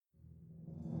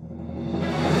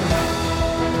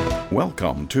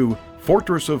Welcome to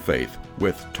Fortress of Faith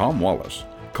with Tom Wallace,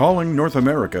 calling North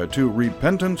America to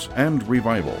repentance and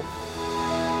revival.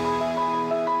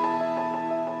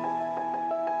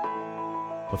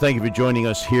 Well, thank you for joining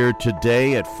us here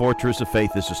today at Fortress of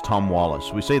Faith. This is Tom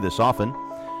Wallace. We say this often,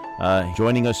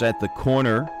 joining us at the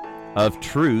corner of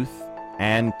truth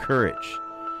and courage.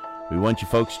 We want you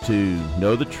folks to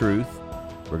know the truth.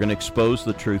 We're going to expose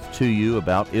the truth to you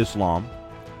about Islam.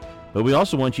 But we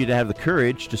also want you to have the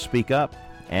courage to speak up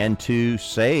and to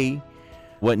say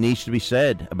what needs to be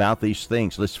said about these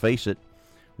things. Let's face it,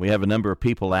 we have a number of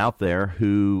people out there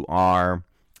who are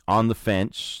on the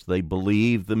fence. They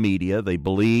believe the media. They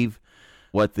believe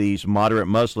what these moderate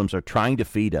Muslims are trying to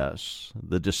feed us,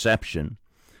 the deception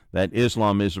that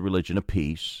Islam is a religion of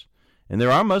peace. And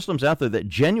there are Muslims out there that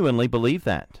genuinely believe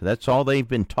that. That's all they've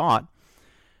been taught.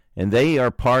 And they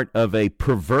are part of a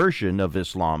perversion of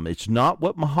Islam. It's not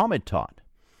what Muhammad taught.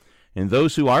 And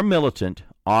those who are militant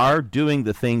are doing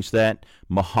the things that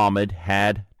Muhammad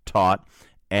had taught,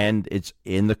 and it's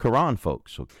in the Quran,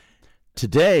 folks. So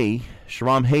today,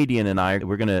 Shahram Hadian and I,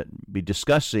 we're going to be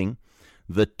discussing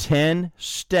the 10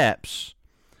 steps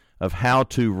of how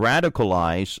to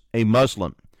radicalize a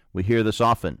Muslim. We hear this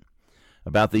often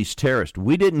about these terrorists.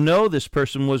 We didn't know this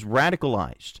person was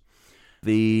radicalized.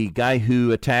 The guy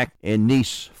who attacked in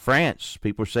Nice, France,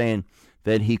 people are saying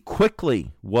that he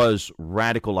quickly was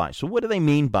radicalized. So what do they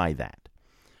mean by that?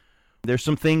 There's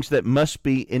some things that must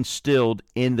be instilled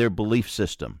in their belief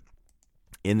system,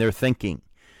 in their thinking,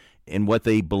 in what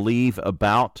they believe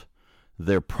about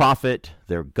their prophet,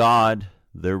 their God,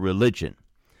 their religion.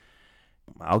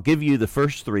 I'll give you the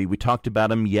first three. We talked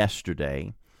about them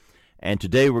yesterday. And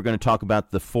today we're going to talk about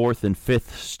the fourth and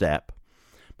fifth step.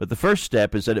 But the first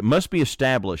step is that it must be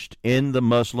established in the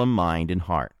Muslim mind and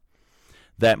heart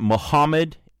that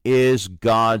Muhammad is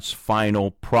God's final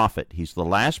prophet. He's the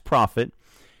last prophet.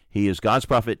 He is God's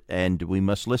prophet, and we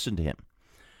must listen to him.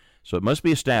 So it must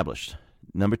be established.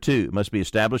 Number two, it must be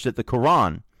established that the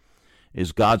Quran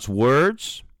is God's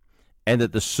words and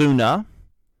that the Sunnah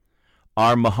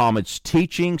are Muhammad's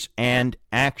teachings and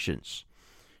actions.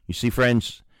 You see,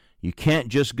 friends, you can't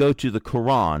just go to the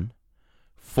Quran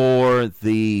for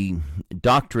the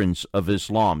doctrines of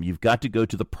Islam. You've got to go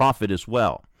to the Prophet as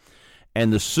well.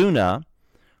 And the Sunnah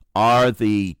are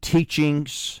the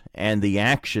teachings and the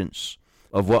actions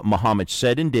of what Muhammad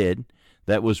said and did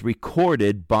that was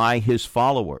recorded by his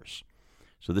followers.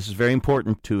 So this is very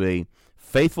important to a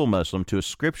faithful Muslim, to a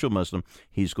scriptural Muslim.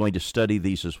 He's going to study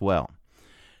these as well.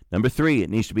 Number three, it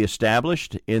needs to be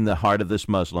established in the heart of this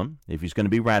Muslim, if he's going to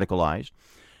be radicalized,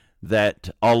 that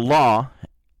Allah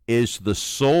is the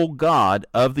sole God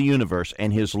of the universe,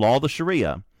 and his law, the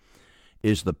Sharia,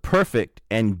 is the perfect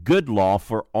and good law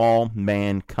for all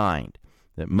mankind.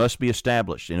 That must be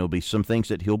established, and it'll be some things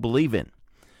that he'll believe in.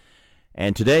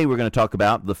 And today we're going to talk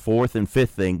about the fourth and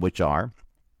fifth thing, which are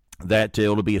that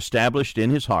it'll be established in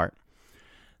his heart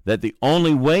that the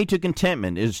only way to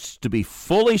contentment is to be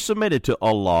fully submitted to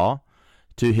Allah,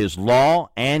 to his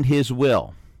law and his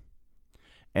will.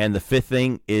 And the fifth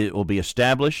thing, it will be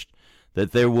established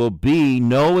that there will be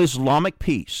no Islamic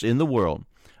peace in the world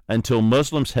until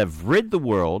Muslims have rid the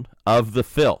world of the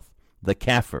filth, the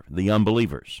kafir, the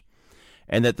unbelievers,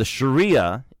 and that the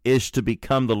Sharia is to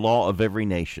become the law of every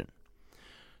nation.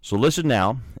 So listen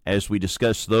now as we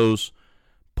discuss those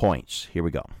points. Here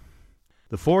we go.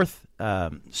 The fourth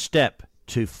step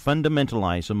to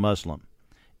fundamentalize a Muslim,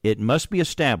 it must be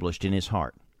established in his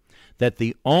heart that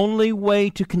the only way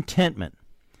to contentment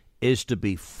is to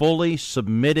be fully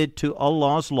submitted to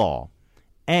Allah's law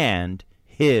and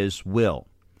his will.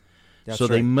 That's so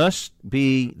right.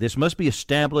 This must be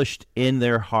established in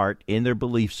their heart, in their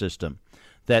belief system,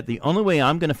 that the only way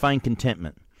I'm going to find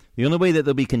contentment, the only way that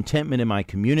there'll be contentment in my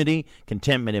community,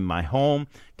 contentment in my home,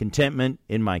 contentment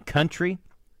in my country,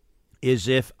 is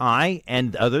if I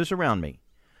and others around me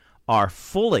are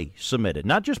fully submitted,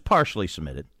 not just partially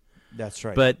submitted. That's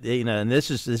right. But and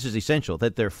this is essential,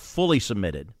 that they're fully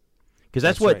submitted. Because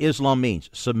that's what right. Islam means,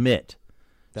 submit,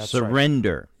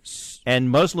 surrender. Right. And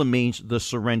Muslim means the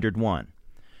surrendered one.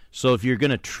 So if you're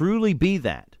going to truly be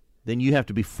that, then you have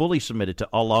to be fully submitted to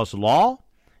Allah's law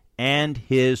and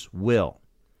his will.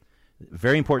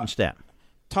 Very important step.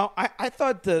 Tom, I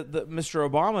thought the Mr.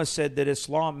 Obama said that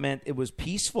Islam meant it was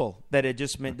peaceful, that it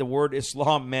just meant the word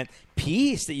Islam meant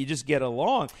peace, that you just get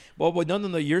along. Well,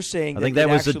 no, you're saying I think that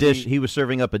was a dish. He was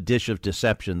serving up a dish of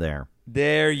deception there.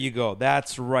 There you go.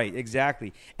 That's right.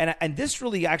 Exactly. And this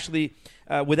really actually,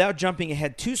 without jumping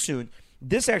ahead too soon,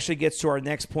 this actually gets to our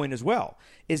next point as well,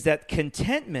 is that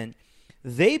contentment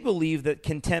they believe that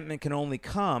contentment can only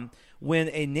come when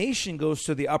a nation goes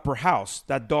to the upper house,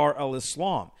 that Dar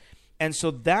al-Islam. And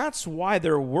so that's why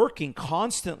they're working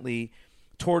constantly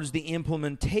towards the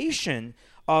implementation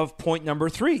of point number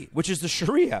 3, which is the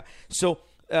Sharia. So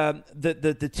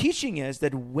the teaching is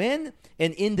that when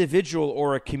an individual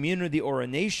or a community or a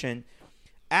nation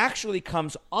actually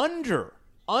comes under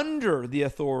the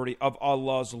authority of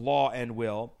Allah's law and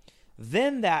will,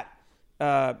 then that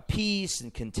peace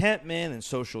and contentment and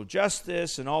social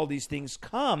justice and all these things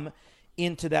come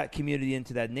into that community,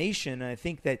 into that nation. And I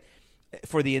think that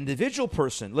for the individual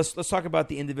person, let's talk about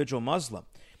the individual Muslim.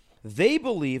 They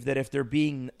believe that if they're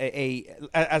being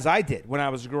as I did when I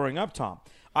was growing up, Tom,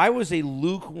 I was a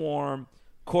lukewarm,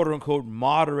 quote-unquote,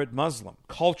 moderate Muslim,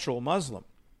 cultural Muslim.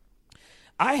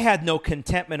 I had no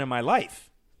contentment in my life.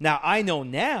 Now, I know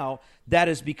now that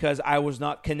is because I was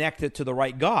not connected to the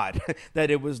right God,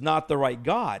 that it was not the right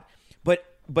God. But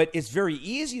it's very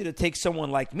easy to take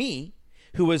someone like me,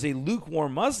 who is a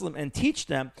lukewarm Muslim, and teach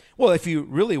them, well, if you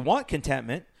really want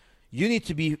contentment, you need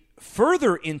to be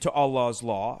further into Allah's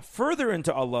law, further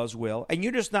into Allah's will, and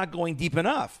you're just not going deep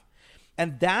enough.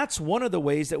 And that's one of the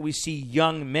ways that we see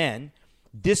young men,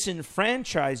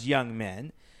 disenfranchised young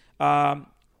men,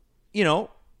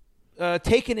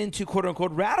 taken into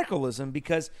quote-unquote radicalism,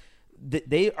 because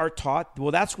they are taught,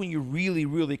 well, that's when you really,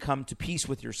 really come to peace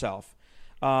with yourself.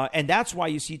 And that's why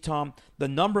you see, Tom, the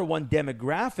number one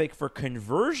demographic for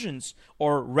conversions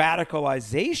or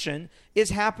radicalization is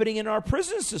happening in our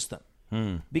prison system.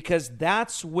 Because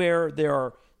that's where there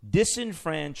are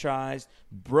disenfranchised,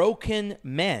 broken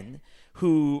men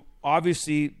who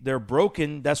obviously they're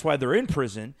broken. That's why they're in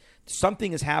prison.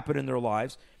 Something has happened in their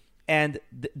lives. And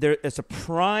it's a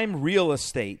prime real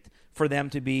estate for them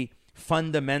to be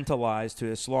fundamentalized to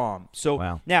Islam.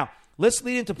 So Now, let's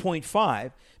lead into point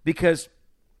 5, because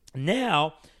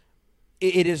now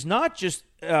it is not just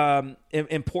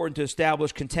important to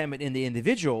establish contentment in the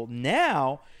individual.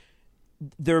 Now,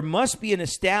 there must be an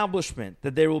establishment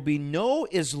that there will be no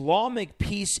Islamic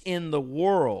peace in the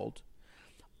world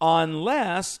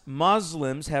unless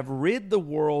Muslims have rid the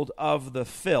world of the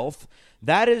filth.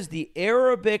 That is the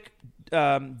Arabic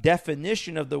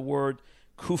definition of the word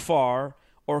kufar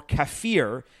or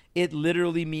kafir. It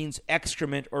literally means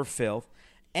excrement or filth.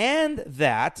 And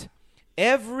that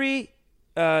every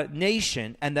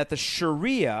nation, and that the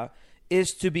Sharia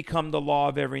is to become the law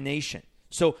of every nation.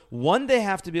 So one, they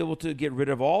have to be able to get rid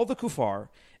of all the kufar,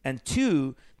 and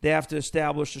 2, they have to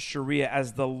establish the Sharia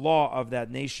as the law of that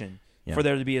nation for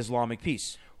there to be Islamic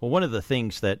peace. Well, one of the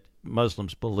things that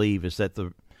Muslims believe is that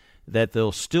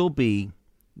there'll still be,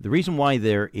 the reason why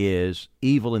there is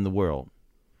evil in the world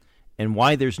and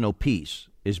why there's no peace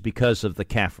is because of the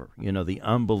kafir, the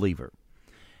unbeliever.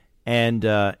 And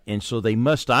so they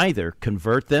must either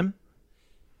convert them,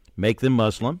 make them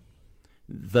Muslim,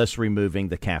 thus removing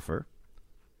the kafir,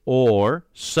 or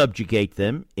subjugate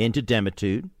them into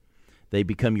demitude. They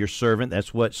become your servant.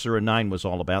 That's what Surah 9 was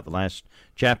all about, the last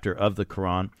chapter of the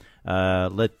Quran.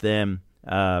 Let them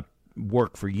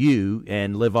work for you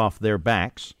and live off their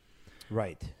backs.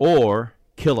 Right. Or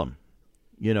kill them.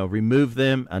 Remove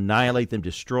them, annihilate them,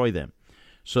 destroy them.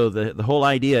 So the whole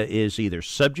idea is either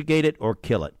subjugate it or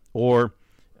kill it, or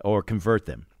convert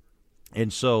them.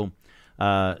 And so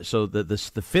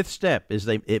the fifth step is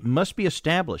it must be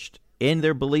established in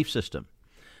their belief system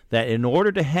that in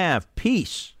order to have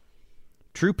peace,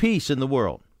 true peace in the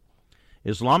world,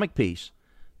 Islamic peace,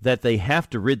 that they have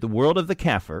to rid the world of the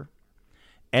kafir,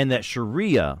 and that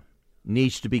Sharia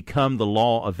needs to become the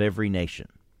law of every nation.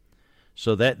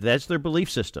 So that's their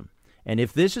belief system. And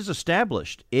if this is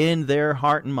established in their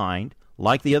heart and mind,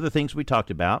 like the other things we talked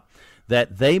about,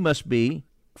 that they must be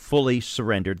fully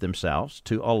surrendered themselves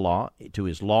to Allah, to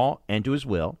His law, and to His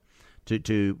will, to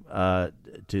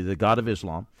the God of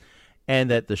Islam, and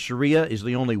that the Sharia is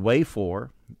the only way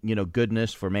for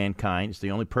goodness for mankind. It's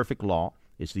the only perfect law.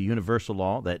 It's the universal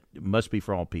law that must be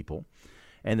for all people.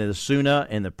 And that the Sunnah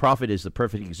and the Prophet is the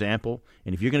perfect example.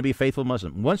 And if you're going to be a faithful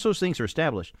Muslim, once those things are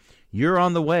established, you're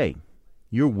on the way.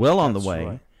 You're well on the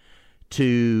way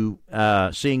to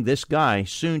seeing this guy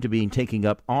soon to be taking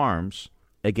up arms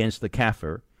against the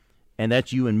kafir, and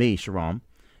that's you and me, Sharam,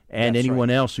 and anyone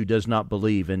else who does not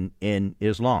believe in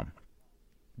Islam.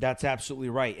 That's absolutely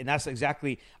right. And that's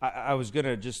exactly, I was going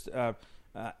to just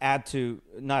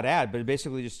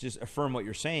basically just affirm what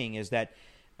you're saying, is that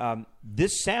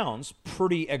this sounds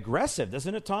pretty aggressive,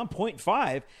 doesn't it, Tom? Point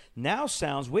 5 now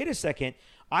sounds, wait a second,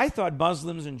 I thought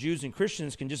Muslims and Jews and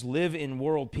Christians can just live in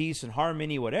world peace and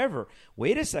harmony, whatever.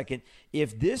 Wait a second.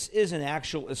 If this is an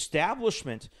actual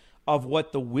establishment of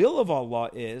what the will of Allah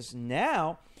is,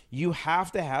 now you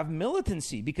have to have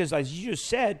militancy, because as you just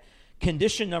said,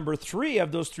 condition number 3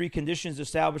 of those 3 conditions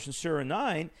established in Surah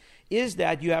 9 is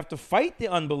that you have to fight the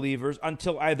unbelievers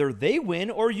until either they win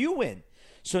or you win.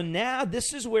 So now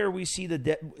this is where we see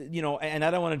and I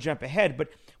don't want to jump ahead, but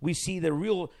we see the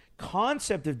real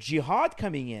concept of jihad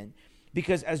coming in,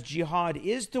 because as jihad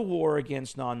is the war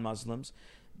against non-Muslims,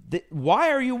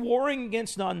 why are you warring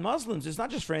against non-Muslims? It's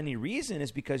not just for any reason.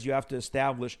 It's because you have to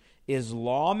establish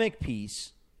Islamic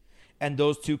peace, and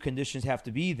those 2 conditions have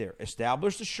to be there.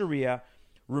 Establish the Sharia,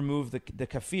 remove the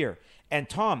kafir. And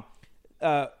Tom,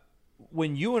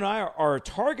 when you and I are a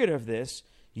target of this,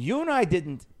 you and I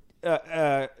didn't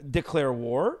declare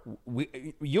war.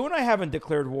 You and I haven't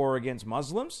declared war against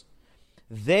Muslims.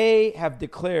 They have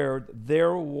declared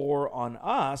their war on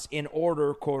us in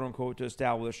order, quote unquote, to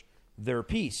establish their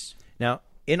peace. Now,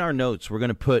 in our notes, we're going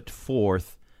to put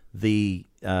forth the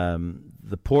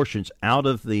portions out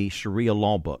of the Sharia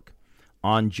law book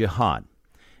on jihad.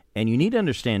 And you need to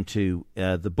understand, too,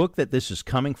 the book that this is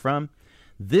coming from,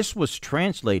 this was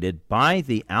translated by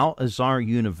the Al-Azhar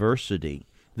University.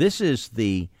 This is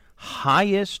the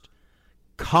highest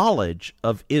college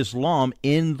of Islam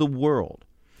in the world.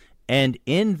 And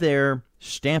in their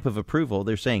stamp of approval,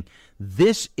 they're saying,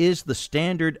 this is the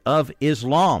standard of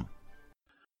Islam.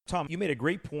 Tom, you made a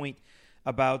great point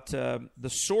about the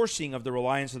sourcing of the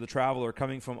Reliance of the Traveler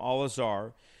coming from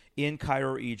Al-Azhar in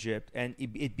Cairo, Egypt, and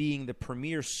it being the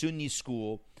premier Sunni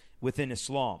school within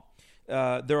Islam.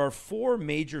 There are 4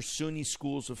 major Sunni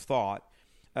schools of thought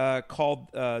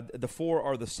called, the 4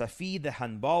 are the Safi, the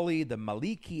Hanbali, the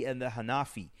Maliki, and the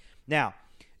Hanafi. Now,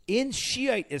 in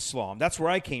Shiite Islam, that's where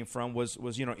I came from, was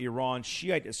Iran,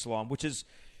 Shiite Islam, which is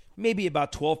maybe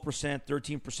about 12%,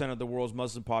 13% of the world's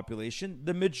Muslim population.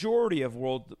 The majority of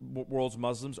world's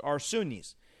Muslims are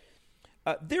Sunnis.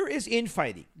 There is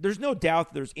infighting. There's no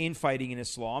doubt there's infighting in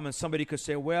Islam, and somebody could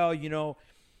say, well,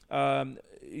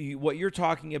 what you're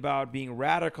talking about being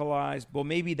radicalized, well,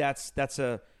 maybe that's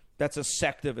a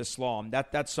sect of Islam.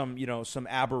 That's some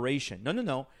aberration.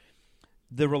 No.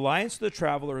 The Reliance of the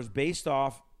Traveler is based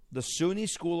off the Sunni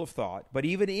school of thought, but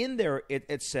even in there,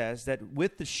 it says that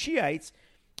with the Shiites,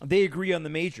 they agree on the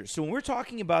majors. So when we're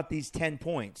talking about these 10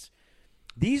 points,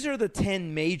 these are the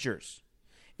 10 majors.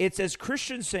 It's as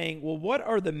Christians saying, well, what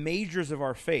are the majors of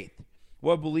our faith?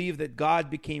 Well, we believe that God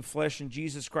became flesh in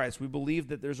Jesus Christ. We believe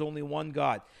that there's only one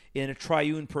God in a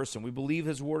triune person. We believe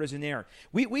his word is inerrant.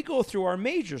 We go through our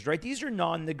majors, right? These are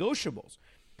non-negotiables.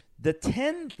 The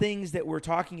 10 things that we're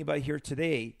talking about here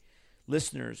today,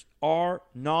 listeners, are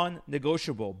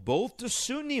non-negotiable, both to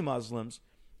Sunni Muslims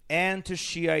and to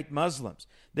Shiite Muslims.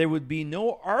 There would be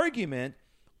no argument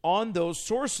on those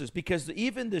sources, because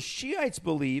even the Shiites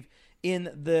believe in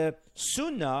the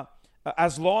Sunnah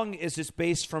as long as it's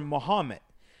based from Muhammad.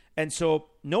 And so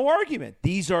no argument.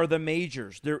 These are the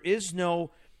majors. There is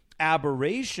no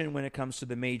aberration when it comes to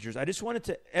the majors. I just wanted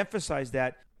to emphasize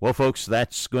that. Well, folks,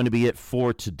 that's going to be it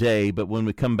for today. But when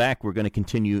we come back, we're going to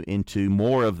continue into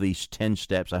more of these 10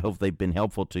 steps. I hope they've been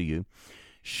helpful to you.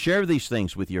 Share these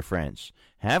things with your friends.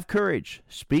 Have courage.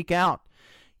 Speak out.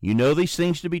 You know these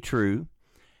things to be true.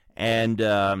 And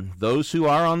those who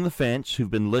are on the fence, who've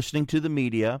been listening to the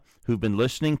media, who've been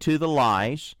listening to the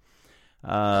lies,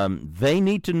 they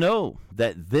need to know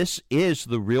that this is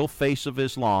the real face of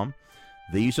Islam.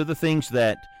 These are the things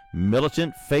that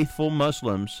militant, faithful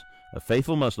Muslims, a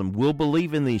faithful Muslim will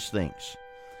believe in these things.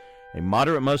 A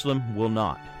moderate Muslim will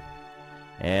not.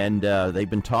 And they've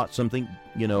been taught something,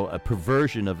 a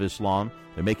perversion of Islam.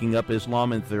 They're making up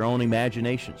Islam in their own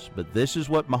imaginations. But this is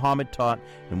what Muhammad taught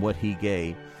and what he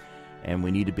gave. And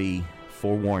we need to be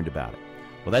forewarned about it.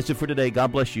 Well, that's it for today.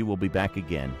 God bless you. We'll be back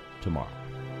again tomorrow.